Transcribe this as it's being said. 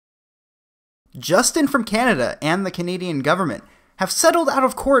Justin from Canada and the Canadian government have settled out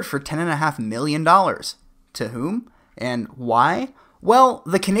of court for $10.5 million. To whom? And why? Well,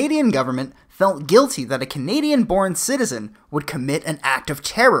 the Canadian government felt guilty that a Canadian-born citizen would commit an act of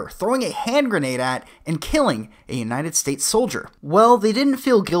terror, throwing a hand grenade at and killing a United States soldier. Well, they didn't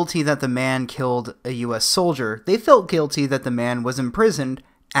feel guilty that the man killed a US soldier. They felt guilty that the man was imprisoned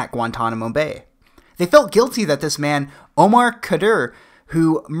at Guantanamo Bay. They felt guilty that this man, Omar Khadr,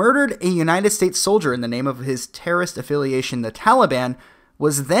 who murdered a United States soldier in the name of his terrorist affiliation, the Taliban,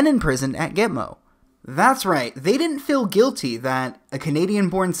 was then imprisoned at Gitmo. That's right, they didn't feel guilty that a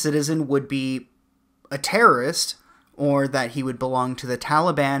Canadian-born citizen would be a terrorist, or that he would belong to the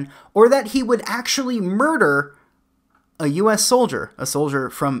Taliban, or that he would actually murder a US soldier, a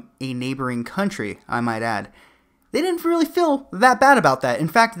soldier from a neighboring country, I might add. They didn't really feel that bad about that. In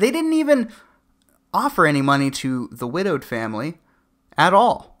fact, they didn't even offer any money to the widowed family at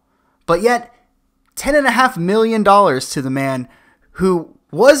all. But yet, $10.5 million to the man who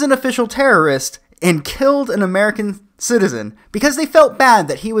was an official terrorist and killed an American citizen because they felt bad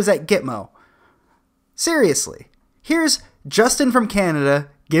that he was at Gitmo. Seriously, here's Justin from Canada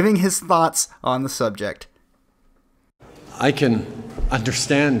giving his thoughts on the subject. I can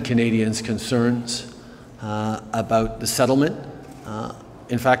understand Canadians' concerns about the settlement.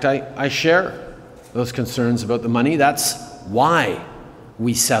 In fact, I share those concerns about the money. That's why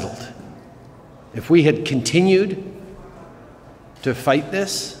we settled. If we had continued to fight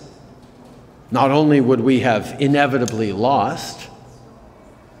this, not only would we have inevitably lost,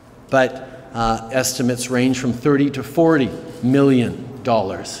 but estimates range from $30 to $40 million.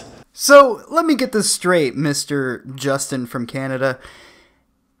 So let me get this straight, Mr. Justin from Canada.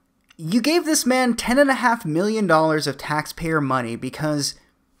 You gave this man $10.5 million of taxpayer money because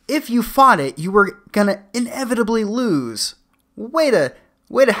if you fought it, you were gonna inevitably lose. Way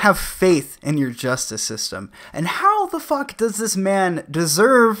to have faith in your justice system. And how the fuck does this man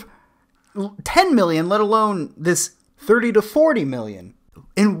deserve 10 million, let alone this 30 to 40 million?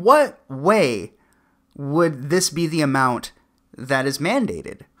 In what way would this be the amount that is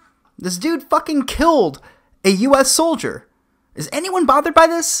mandated? This dude fucking killed a US soldier. Is anyone bothered by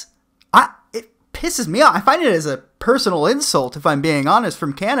this? It pisses me off. I find it as a personal insult, if I'm being honest,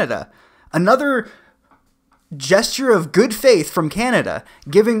 from Canada. Another gesture of good faith from Canada,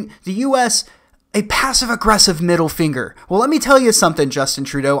 giving the US a passive-aggressive middle finger. Well, let me tell you something, Justin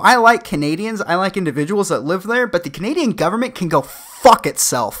Trudeau. I like Canadians, I like individuals that live there, but the Canadian government can go fuck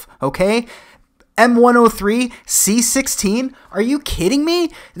itself, okay? M103, C16, are you kidding me?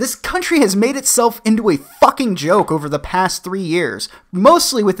 This country has made itself into a fucking joke over the past 3 years,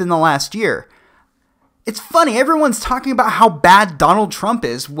 mostly within the last year. It's funny, everyone's talking about how bad Donald Trump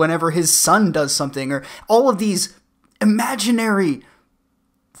is whenever his son does something, or all of these imaginary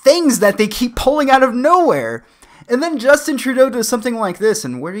things that they keep pulling out of nowhere. And then Justin Trudeau does something like this,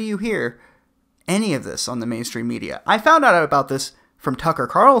 and where do you hear any of this on the mainstream media? I found out about this from Tucker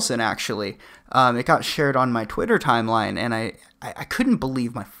Carlson, actually. It got shared on my Twitter timeline, and I couldn't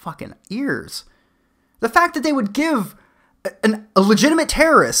believe my fucking ears. The fact that they would give a legitimate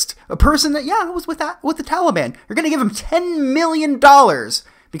terrorist, a person that, was with the Taliban, you're going to give him $10 million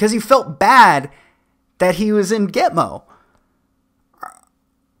because you felt bad that he was in Gitmo.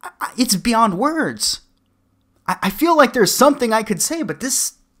 It's beyond words. I feel like there's something I could say, but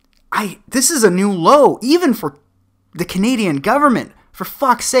this is a new low, even for the Canadian government. For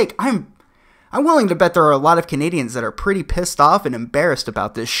fuck's sake, I'm willing to bet there are a lot of Canadians that are pretty pissed off and embarrassed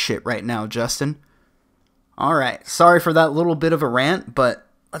about this shit right now, Justin. Alright, sorry for that little bit of a rant, but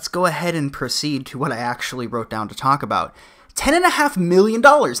let's go ahead and proceed to what I actually wrote down to talk about. $10.5 million.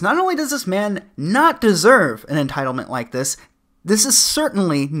 Not only does this man not deserve an entitlement like this is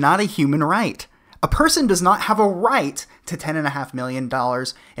certainly not a human right. A person does not have a right to $10.5 million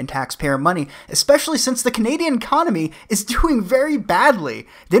in taxpayer money, especially since the Canadian economy is doing very badly.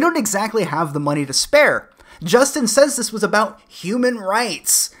 They don't exactly have the money to spare. Justin says this was about human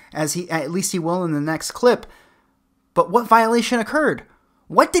rights, at least he will in the next clip. But what violation occurred?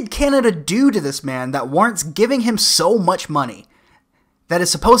 What did Canada do to this man that warrants giving him so much money? That is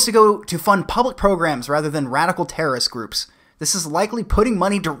supposed to go to fund public programs rather than radical terrorist groups. This is likely putting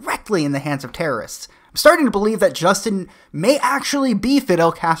money directly in the hands of terrorists. I'm starting to believe that Justin may actually be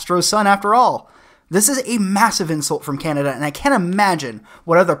Fidel Castro's son after all. This is a massive insult from Canada, and I can't imagine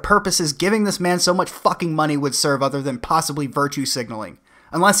what other purposes giving this man so much fucking money would serve other than possibly virtue signaling.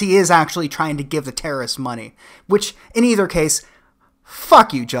 Unless he is actually trying to give the terrorists money. Which, in either case,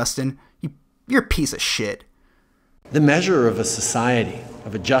 fuck you, Justin. You're a piece of shit. The measure of a society,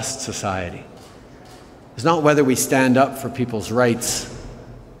 of a just society, is not whether we stand up for people's rights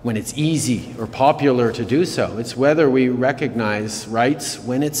when it's easy or popular to do so. It's whether we recognize rights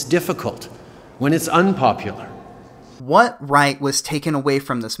when it's difficult, when it's unpopular. What right was taken away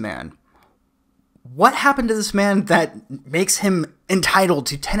from this man? What happened to this man that makes him entitled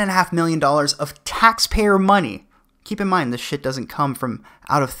to $10.5 million of taxpayer money? Keep in mind, this shit doesn't come from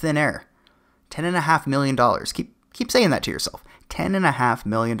out of thin air. $10.5 million. Keep saying that to yourself. $10.5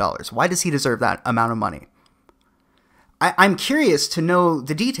 million. Why does he deserve that amount of money? I'm curious to know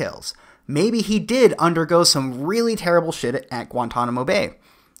the details. Maybe he did undergo some really terrible shit at Guantanamo Bay.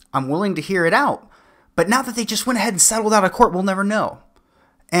 I'm willing to hear it out. But now that they just went ahead and settled out of court, we'll never know.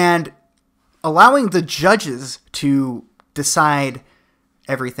 And allowing the judges to decide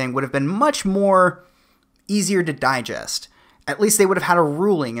everything would have been much more easier to digest. At least they would have had a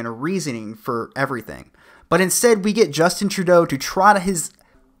ruling and a reasoning for everything. But instead, we get Justin Trudeau to trot his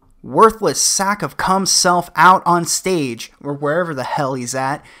worthless sack of cum self out on stage, or wherever the hell he's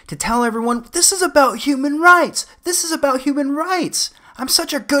at, to tell everyone, this is about human rights. This is about human rights. I'm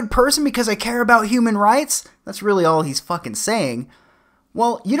such a good person because I care about human rights. That's really all he's fucking saying.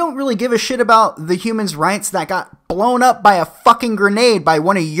 Well, you don't really give a shit about the humans' rights that got blown up by a fucking grenade by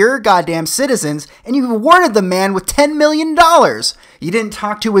one of your goddamn citizens, and you awarded the man with $10 million. You didn't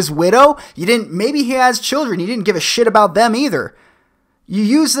talk to his widow. Maybe he has children. You didn't give a shit about them either. You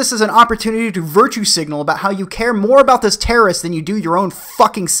use this as an opportunity to virtue signal about how you care more about this terrorist than you do your own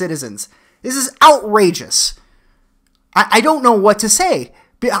fucking citizens. This is outrageous. I don't know what to say.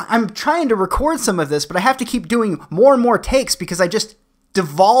 I'm trying to record some of this, but I have to keep doing more and more takes because I just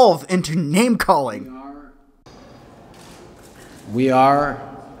devolve into name-calling. We are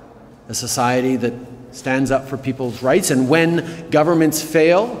a society that stands up for people's rights, and when governments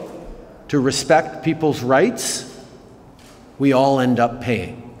fail to respect people's rights, we all end up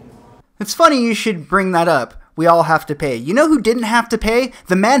paying. It's funny you should bring that up. We all have to pay. You know who didn't have to pay?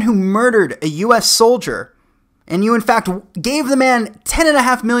 The man who murdered a U.S. soldier. And you, in fact, gave the man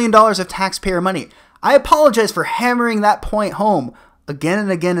 $10.5 million of taxpayer money. I apologize for hammering that point home again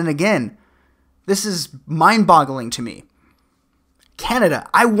and again and again. This is mind-boggling to me. Canada,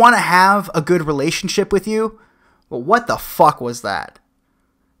 I want to have a good relationship with you, but what the fuck was that?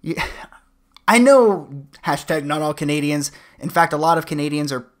 I know, hashtag not all Canadians. In fact, a lot of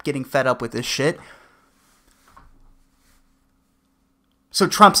Canadians are getting fed up with this shit. So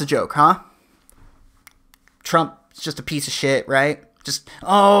Trump's a joke, huh? Trump's just a piece of shit, right? Just,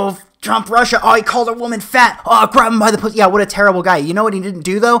 oh, Trump, Russia, oh, he called a woman fat. Oh, grab him by the pussy. Yeah, what a terrible guy. You know what he didn't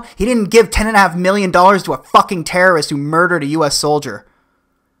do, though? He didn't give $10.5 million to a fucking terrorist who murdered a U.S. soldier.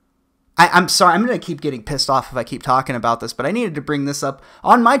 I'm sorry, I'm going to keep getting pissed off if I keep talking about this, but I needed to bring this up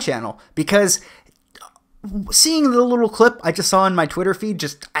on my channel because seeing the little clip I just saw in my Twitter feed,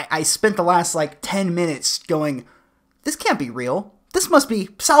 I spent the last, 10 minutes going, this can't be real. This must be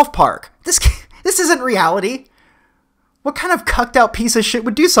South Park. This isn't reality. What kind of cucked out piece of shit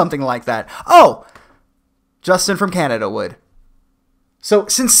would do something like that? Oh, Justin from Canada would. So,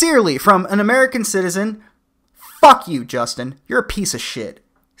 sincerely, from an American citizen, fuck you, Justin. You're a piece of shit.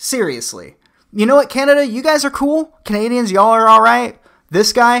 Seriously. You know what, Canada? You guys are cool. Canadians, y'all are alright.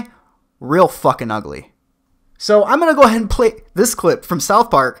 This guy, real fucking ugly. So, I'm going to go ahead and play this clip from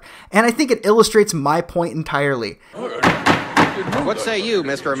South Park, and I think it illustrates my point entirely. What say you,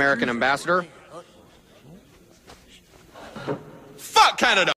 Mr. American Ambassador? Fuck Canada!